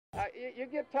You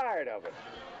get tired of it.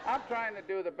 I'm trying to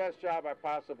do the best job I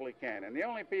possibly can, and the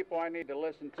only people I need to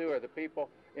listen to are the people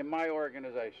in my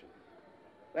organization.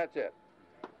 That's it.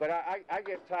 But I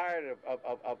get tired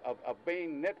of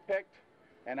being nitpicked,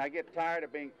 and I get tired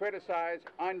of being criticized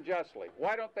unjustly.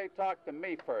 Why don't they talk to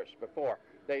me first before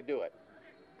they do it?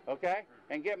 Okay?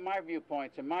 And get my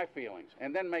viewpoints and my feelings,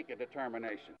 and then make a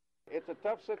determination. It's a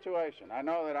tough situation. I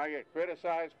know that I get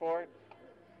criticized for it.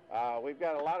 We've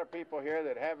got a lot of people here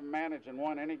that haven't managed and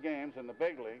won any games in the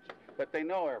big leagues, but they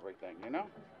know everything, you know?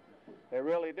 They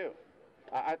really do.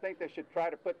 I think they should try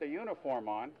to put the uniform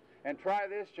on and try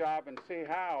this job and see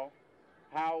how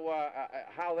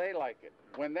they like it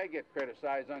when they get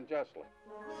criticized unjustly.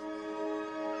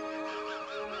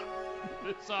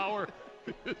 This hour,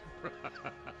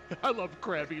 I love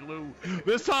Krabby Lou.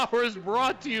 This hour is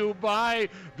brought to you by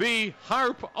the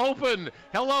Harp Open.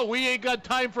 Hello, we ain't got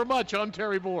time for much. I'm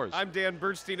Terry Boers. I'm Dan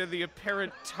Bernstein, and the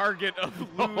apparent target of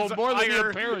Lou's more than ire the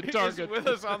apparent target. is with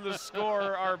us on the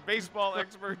score, our baseball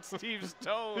expert, Steve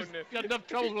Stone. Got enough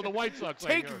trouble with the White Sox.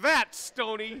 Take that,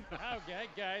 Stoney. Okay,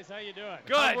 guys, how you doing?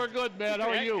 Good. We're good, man. How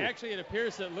are you? Actually, it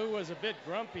appears that Lou was a bit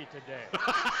grumpy today.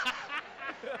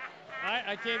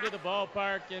 I came to the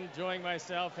ballpark enjoying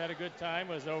myself, had a good time,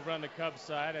 was over on the Cubs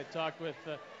side. I talked with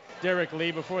Derek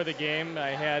Lee before the game. I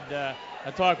had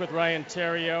a talk with Ryan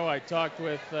Theriot. I talked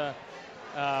with a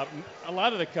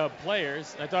lot of the Cub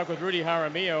players. I talked with Rudy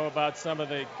Jaramillo about some of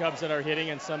the Cubs that are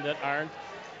hitting and some that aren't.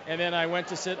 And then I went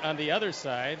to sit on the other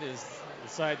side, is the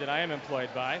side that I am employed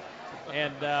by.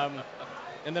 And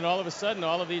then all of a sudden,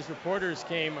 all of these reporters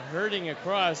came herding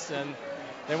across, and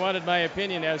they wanted my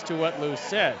opinion as to what Lou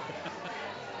said.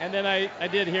 And then I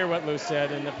did hear what Lou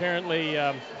said, and apparently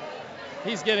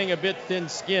he's getting a bit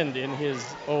thin-skinned in his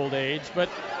old age. But,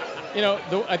 you know,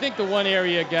 I think the one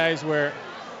area, guys, where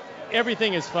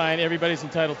everything is fine, everybody's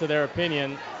entitled to their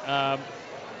opinion,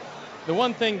 the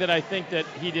one thing that I think that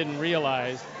he didn't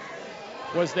realize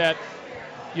was that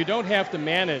you don't have to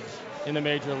manage in the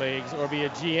major leagues or be a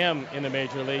GM in the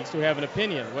major leagues to have an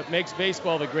opinion. What makes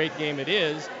baseball the great game it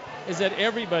is that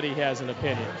everybody has an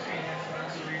opinion.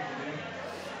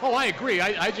 Oh, I agree.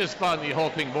 I just found the whole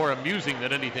thing more amusing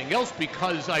than anything else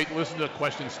because I listened to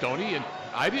Question Stoney, and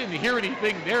I didn't hear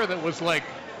anything there that was like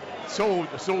so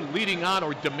leading on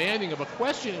or demanding of a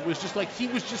question. It was just like he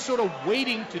was just sort of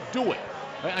waiting to do it.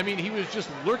 I mean, he was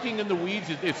just lurking in the weeds.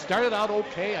 It started out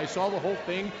okay. I saw the whole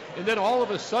thing, and then all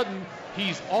of a sudden,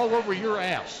 he's all over your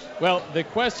ass. Well, the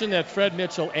question that Fred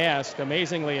Mitchell asked,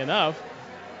 amazingly enough,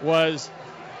 was,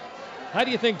 how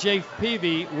do you think Jake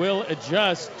Peavy will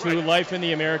adjust to life in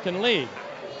the American League?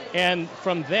 And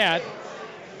from that,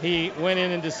 he went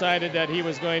in and decided that he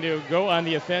was going to go on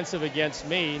the offensive against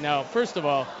me. Now, first of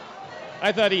all,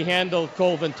 I thought he handled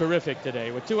Colvin terrific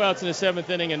today. With 2 outs in the 7th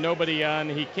inning and nobody on,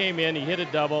 he came in, he hit a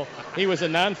double. He was a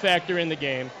non-factor in the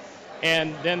game.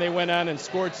 And then they went on and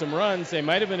scored some runs. They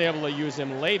might have been able to use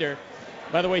him later.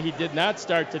 By the way, he did not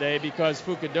start today because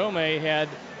Fukudome had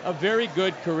a very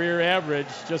good career average,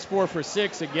 just 4 for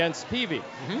 6 against Peavy.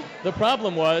 Mm-hmm. The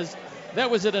problem was that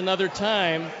was at another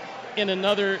time in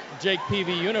another Jake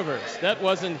Peavy universe. That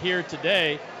wasn't here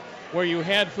today, where you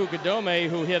had Fukudome,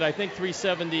 who hit, I think,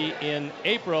 370 in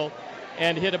April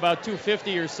and hit about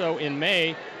 250 or so in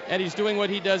May, and he's doing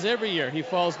what he does every year. He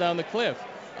falls down the cliff.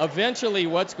 Eventually,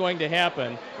 what's going to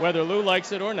happen, whether Lou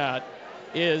likes it or not,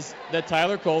 is that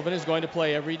Tyler Colvin is going to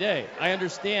play every day. I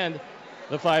understand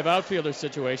the 5 outfielder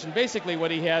situation. Basically,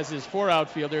 what he has is 4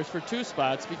 outfielders for 2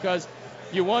 spots because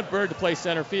you want Bird to play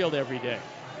center field every day.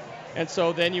 And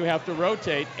so then you have to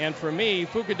rotate. And for me,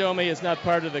 Fukudome is not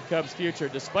part of the Cubs' future,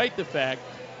 despite the fact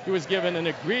he was given an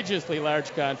egregiously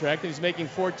large contract, and he's making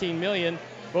 $14 million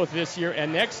both this year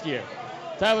and next year.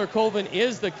 Tyler Colvin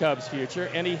is the Cubs' future,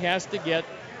 and he has to get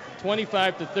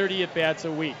 25 to 30 at-bats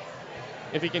a week.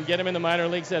 If he can get him in the minor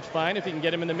leagues, that's fine. If he can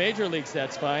get him in the major leagues,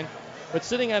 that's fine. But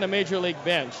sitting on a major league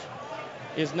bench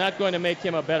is not going to make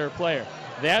him a better player.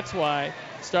 That's why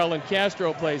Starlin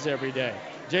Castro plays every day.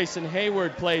 Jason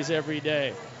Hayward plays every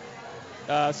day.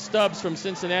 Stubbs from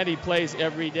Cincinnati plays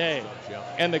every day.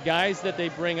 And the guys that they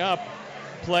bring up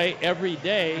play every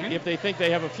day if they think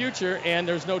they have a future, and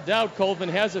there's no doubt Colvin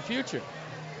has a future.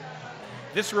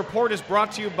 This report is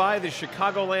brought to you by the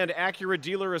Chicagoland Acura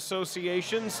Dealer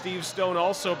Association. Steve Stone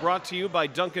also brought to you by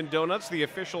Dunkin' Donuts, the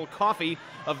official coffee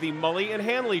of the Mully and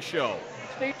Hanley Show.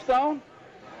 Steve Stone,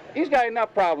 he's got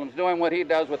enough problems doing what he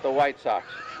does with the White Sox.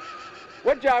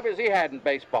 What job has he had in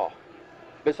baseball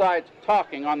besides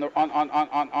talking on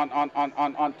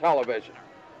television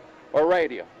or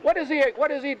radio? What has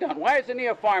he done? Why isn't he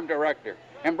a farm director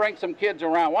and bring some kids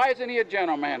around? Why isn't he a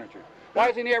general manager? Why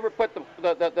hasn't he ever put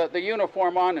the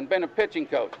uniform on and been a pitching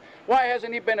coach? Why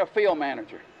hasn't he been a field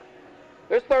manager?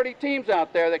 There's 30 teams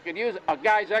out there that could use a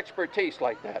guy's expertise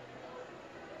like that.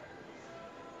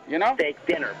 You know? Steak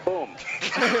dinner, boom.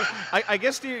 I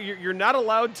guess you're not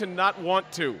allowed to not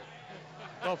want to.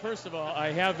 Well, first of all,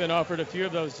 I have been offered a few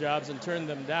of those jobs and turned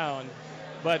them down.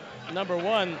 But number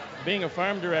one, being a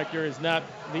farm director is not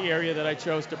the area that I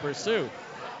chose to pursue.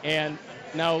 And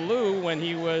now Lou, when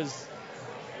he was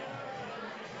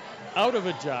out of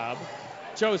a job,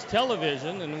 chose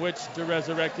television in which to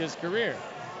resurrect his career.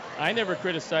 I never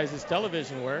criticized his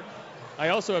television work. I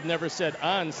also have never said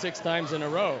on 6 times in a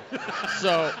row.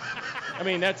 So, I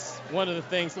mean, that's one of the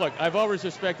things. Look, I've always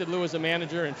respected Lou as a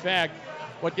manager. In fact,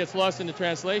 what gets lost in the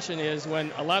translation is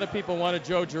when a lot of people wanted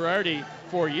Joe Girardi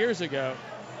 4 years ago,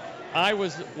 I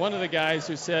was one of the guys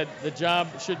who said the job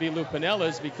should be Lou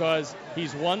Piniella's because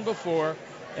he's won before,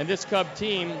 and this Cub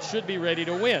team should be ready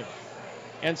to win.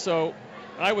 And so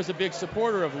I was a big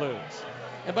supporter of Lou's.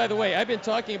 And by the way, I've been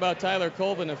talking about Tyler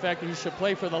Colvin, in fact, he should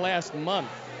play for the last month.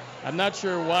 I'm not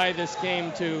sure why this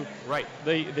came to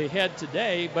the head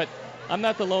today, but I'm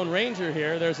not the Lone Ranger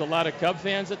here. There's a lot of Cub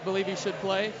fans that believe he should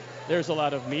play. There's a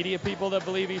lot of media people that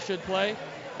believe he should play.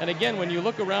 And again, when you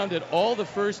look around at all the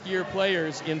first-year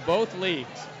players in both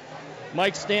leagues,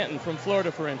 Mike Stanton from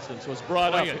Florida, for instance, was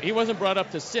brought up. He wasn't brought up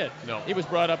to sit. No. He was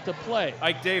brought up to play.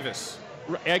 Ike Davis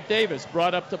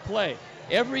brought up to play.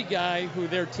 Every guy who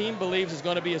their team believes is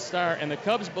going to be a star, and the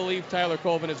Cubs believe Tyler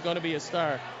Colvin is going to be a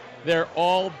star, they're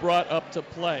all brought up to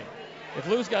play. If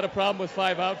Lou's got a problem with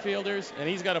 5 outfielders and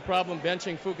he's got a problem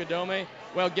benching Fukudome,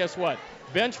 well, guess what?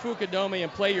 Bench Fukudome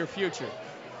and play your future.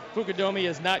 Fukudome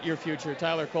is not your future.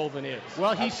 Tyler Colvin is.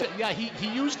 Well, he said, he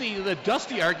used the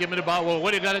Dusty argument about, well,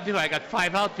 what do you got to do? I got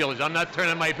 5 outfielders. I'm not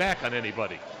turning my back on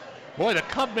anybody. Boy, the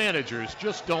Cub managers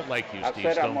just don't like you, Steve I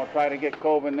said Stone. I'm going to try to get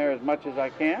Colvin there as much as I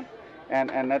can,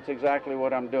 and that's exactly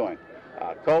what I'm doing.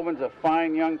 Colvin's a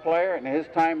fine young player, and his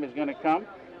time is going to come.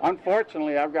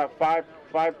 Unfortunately, I've got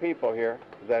five people here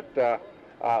that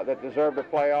deserve to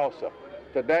play also.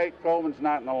 Today, Colvin's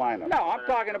not in the lineup. No, I'm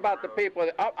talking about the people.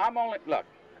 Look,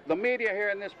 the media here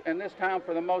in this town,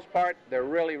 for the most part, they're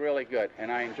really, really good,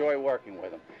 and I enjoy working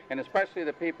with them, and especially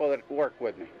the people that work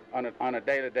with me on a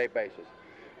day-to-day basis.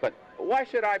 But why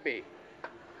should I be?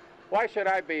 Why should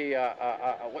I be?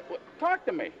 Talk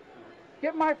to me.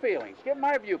 Get my feelings. Get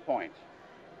my viewpoints.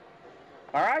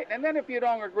 All right? And then if you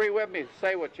don't agree with me,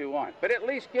 say what you want. But at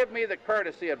least give me the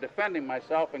courtesy of defending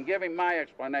myself and giving my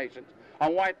explanations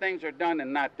on why things are done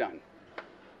and not done.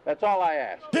 That's all I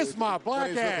ask. Kiss my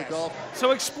black ass.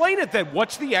 So explain it then.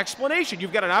 What's the explanation?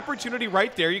 You've got an opportunity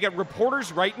right there. You got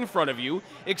reporters right in front of you.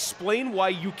 Explain why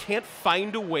you can't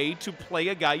find a way to play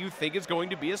a guy you think is going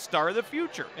to be a star of the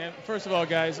future. And first of all,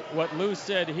 guys, what Lou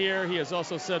said here, he has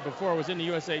also said before, was in the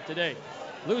USA Today.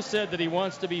 Lou said that he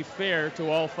wants to be fair to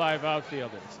all 5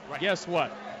 outfielders. Right. Guess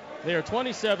what? They are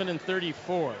 27 and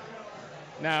 34.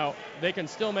 Now, they can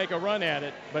still make a run at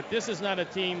it, but this is not a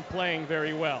team playing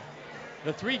very well.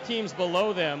 The 3 teams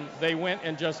below them, they went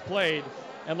and just played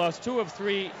and lost 2 of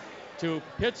 3 to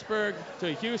Pittsburgh,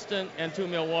 to Houston, and to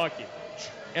Milwaukee.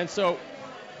 And so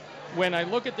when I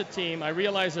look at the team, I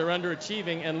realize they're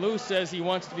underachieving, and Lou says he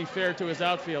wants to be fair to his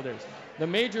outfielders. The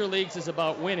major leagues is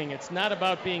about winning. It's not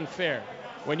about being fair.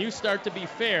 When you start to be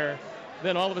fair,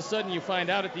 then all of a sudden you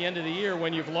find out at the end of the year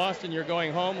when you've lost and you're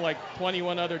going home like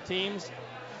 21 other teams,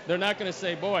 they're not going to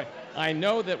say, boy, I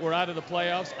know that we're out of the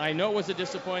playoffs. I know it was a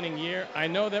disappointing year. I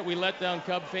know that we let down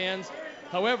Cub fans.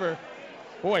 However,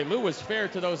 boy, Lou was fair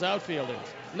to those outfielders.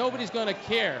 Nobody's going to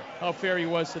care how fair he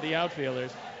was to the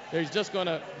outfielders. They're just going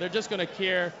to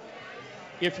care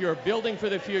if you're building for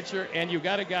the future and you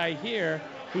got a guy here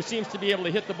who seems to be able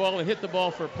to hit the ball and hit the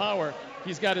ball for power.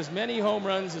 He's got as many home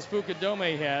runs as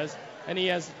Fukudome has, and he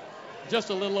has just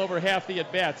a little over half the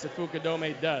at-bats that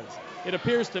Fukudome does. It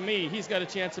appears to me he's got a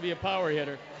chance to be a power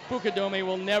hitter. Fukudome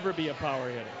will never be a power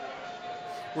hitter.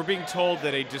 We're being told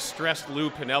that a distressed Lou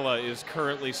Piniella is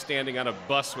currently standing on a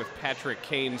bus with Patrick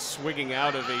Kane swigging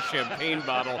out of a champagne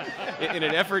bottle in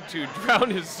an effort to drown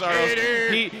his sorrows.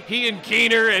 He and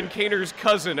Kaner's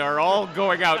cousin are all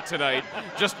going out tonight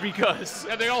just because.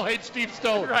 And they all hate Steve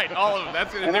Stone. Right, all of them.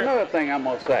 That's and another thing I'm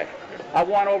going to say. I've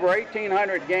won over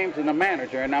 1,800 games as a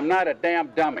manager, and I'm not a damn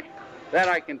dummy. That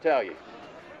I can tell you.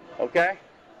 Okay?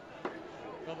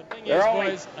 Well, the thing is,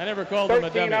 boys, I never called them a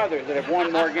dummy. 13 others that have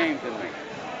won more games than me.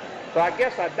 So I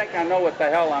think I know what the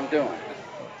hell I'm doing.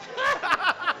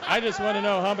 I just want to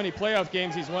know how many playoff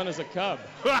games he's won as a Cub.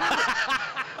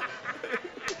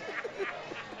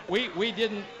 we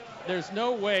didn't. There's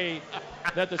no way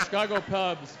that the Chicago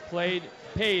Cubs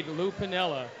paid Lou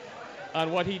Piniella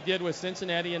on what he did with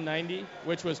Cincinnati in '90,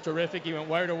 which was terrific. He went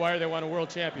wire to wire. They won a world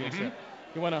championship.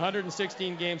 He won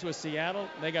 116 games with Seattle.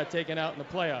 They got taken out in the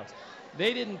playoffs.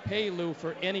 They didn't pay Lou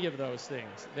for any of those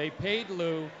things. They paid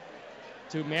Lou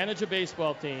to manage a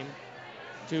baseball team,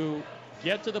 to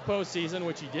get to the postseason,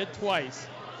 which he did twice,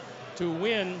 to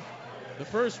win the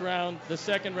first round, the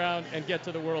second round, and get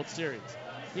to the World Series.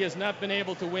 He has not been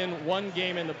able to win one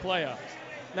game in the playoffs.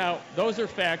 Now, those are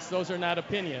facts. Those are not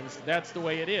opinions. That's the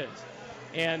way it is.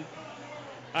 And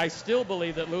I still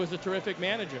believe that Lou is a terrific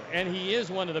manager, and he is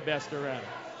one of the best around.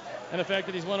 And the fact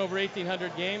that he's won over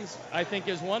 1,800 games, I think,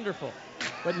 is wonderful.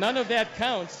 But none of that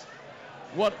counts.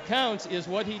 What counts is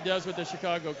what he does with the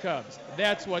Chicago Cubs.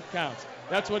 That's what counts.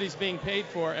 That's what he's being paid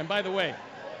for. And by the way,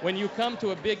 when you come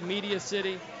to a big media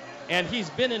city, and he's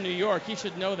been in New York, he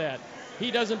should know that.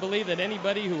 He doesn't believe that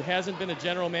anybody who hasn't been a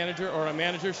general manager or a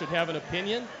manager should have an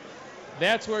opinion.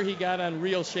 That's where he got on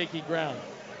real shaky ground.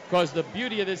 Because the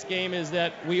beauty of this game is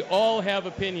that we all have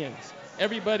opinions.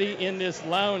 Everybody in this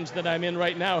lounge that I'm in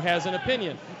right now has an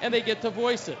opinion, and they get to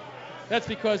voice it. That's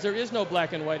because there is no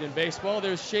black and white in baseball.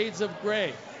 There's shades of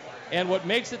gray. And what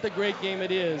makes it the great game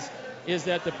it is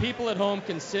that the people at home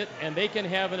can sit and they can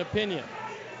have an opinion.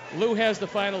 Lou has the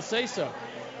final say-so.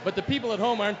 But the people at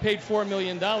home aren't paid $4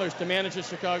 million to manage the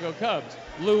Chicago Cubs.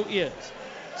 Lou is.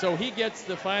 So he gets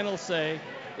the final say.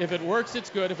 If it works, it's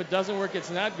good. If it doesn't work,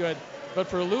 it's not good. But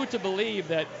for Lou to believe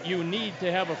that you need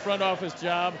to have a front office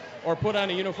job or put on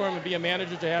a uniform and be a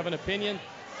manager to have an opinion,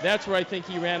 that's where I think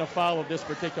he ran afoul of this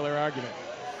particular argument.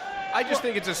 I just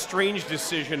think it's a strange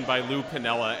decision by Lou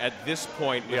Piniella at this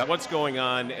point with what's going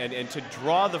on and to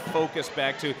draw the focus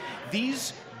back to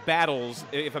these battles.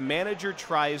 If a manager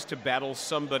tries to battle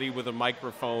somebody with a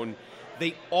microphone,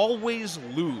 they always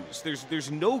lose. There's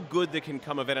no good that can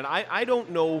come of it. And I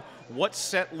don't know what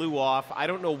set Lou off. I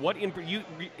don't know what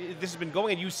this has been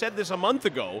going. And you said this a month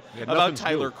ago about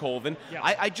Tyler Colvin. Yeah.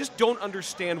 I just don't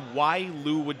understand why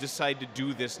Lou would decide to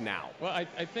do this now. Well,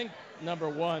 I think, number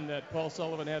one, that Paul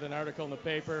Sullivan had an article in the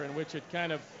paper in which it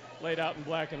kind of laid out in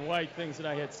black and white things that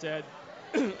I had said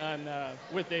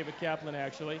with David Kaplan,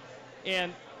 actually.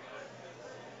 And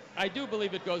I do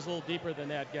believe it goes a little deeper than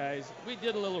that, guys. We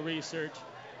did a little research.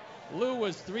 Lou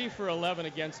was 3 for 11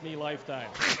 against me lifetime.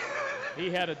 He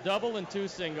had a double and 2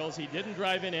 singles. He didn't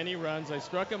drive in any runs. I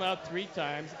struck him out 3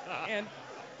 times. And,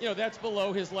 you know, that's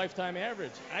below his lifetime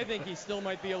average. I think he still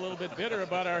might be a little bit bitter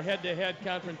about our head-to-head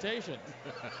confrontation.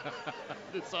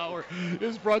 This hour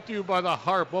is brought to you by the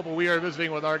Harp Bubble. We are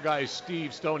visiting with our guy,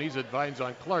 Steve Stone. He's at Vines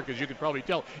on Clark, as you can probably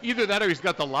tell. Either that or he's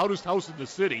got the loudest house in the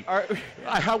city.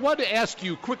 I wanted to ask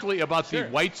you quickly about the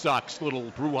White Sox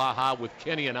little brouhaha with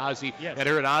Kenny and Ozzie. Yes. I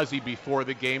heard Ozzie before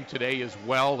the game today as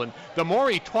well. And the more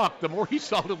he talked, the more he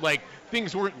sounded like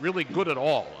things weren't really good at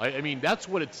all. I mean, that's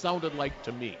what it sounded like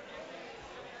to me.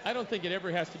 I don't think it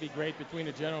ever has to be great between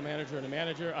a general manager and a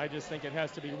manager. I just think it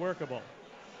has to be workable.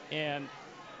 And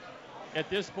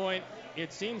at this point,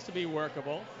 it seems to be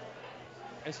workable.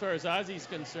 As far as Ozzie's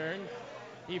concerned,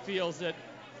 he feels that,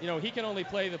 you know, he can only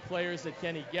play the players that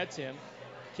Kenny gets him.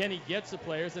 Kenny gets the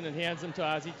players and then hands them to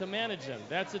Ozzie to manage them.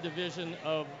 That's a division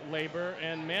of labor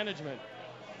and management.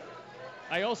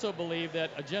 I also believe that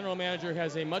a general manager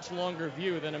has a much longer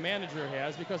view than a manager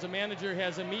has because a manager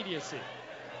has immediacy.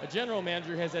 A general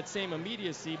manager has that same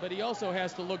immediacy, but he also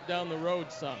has to look down the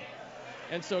road some.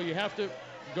 And so you have to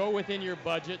go within your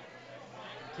budget.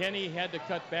 Kenny had to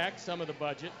cut back some of the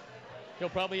budget. He'll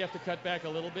probably have to cut back a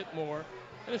little bit more.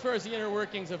 And as far as the inner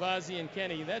workings of Ozzie and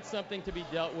Kenny, that's something to be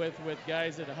dealt with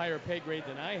guys at a higher pay grade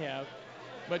than I have.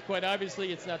 But quite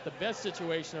obviously, it's not the best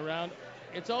situation around.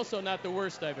 It's also not the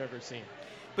worst I've ever seen.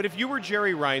 But if you were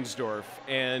Jerry Reinsdorf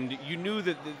and you knew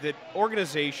that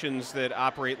organizations that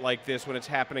operate like this, when it's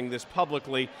happening this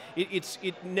publicly,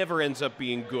 it never ends up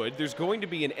being good. There's going to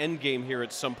be an end game here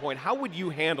at some point. How would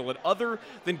you handle it other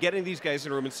than getting these guys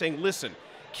in a room and saying, listen,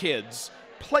 kids,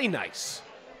 play nice?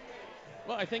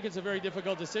 Well, I think it's a very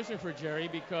difficult decision for Jerry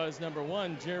because, number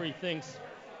one, Jerry thinks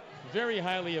very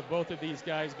highly of both of these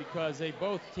guys because they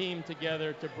both teamed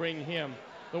together to bring him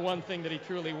the one thing that he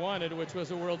truly wanted, which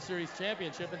was a World Series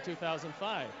championship in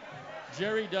 2005.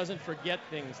 Jerry doesn't forget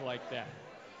things like that.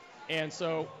 And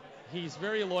so he's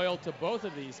very loyal to both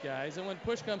of these guys. And when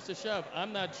push comes to shove,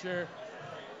 I'm not sure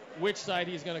which side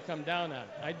he's going to come down on.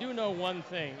 I do know one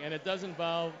thing, and it doesn't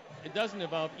involve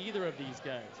either of these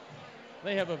guys.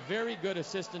 They have a very good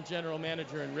assistant general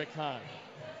manager in Rick Hahn.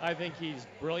 I think he's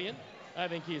brilliant. I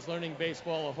think he's learning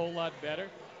baseball a whole lot better.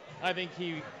 I think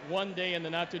he, one day in the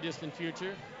not-too-distant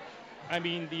future, I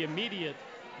mean the immediate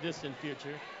distant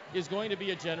future, is going to be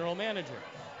a general manager.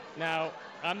 Now,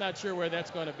 I'm not sure where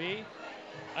that's going to be,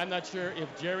 I'm not sure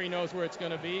if Jerry knows where it's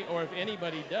going to be or if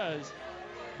anybody does,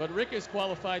 but Rick is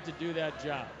qualified to do that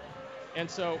job. And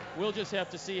so we'll just have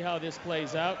to see how this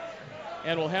plays out,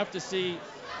 and we'll have to see,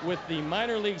 with the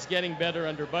minor leagues getting better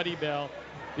under Buddy Bell,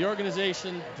 the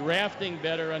organization drafting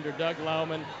better under Doug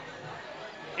Laumann,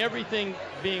 everything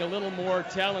being a little more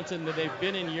talented than they've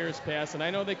been in years past. And I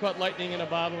know they caught lightning in a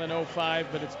bottle in 05,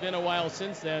 but it's been a while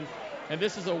since then. And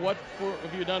this is a what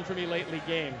have you done for me lately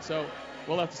game. So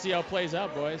we'll have to see how it plays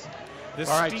out, boys. The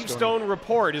Steve Stone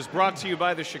Report is brought to you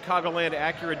by the Chicagoland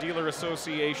Acura Dealer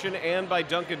Association and by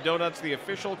Dunkin' Donuts, the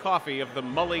official coffee of the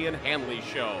Mully and Hanley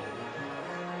Show.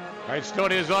 All right,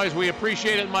 Stoney, as always, we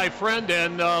appreciate it, my friend.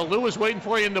 And Lou is waiting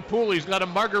for you in the pool. He's got a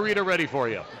margarita ready for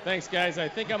you. Thanks, guys. I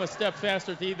think I'm a step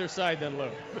faster to either side than Lou.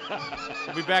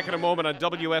 We'll be back in a moment on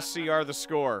WSCR The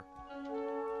Score.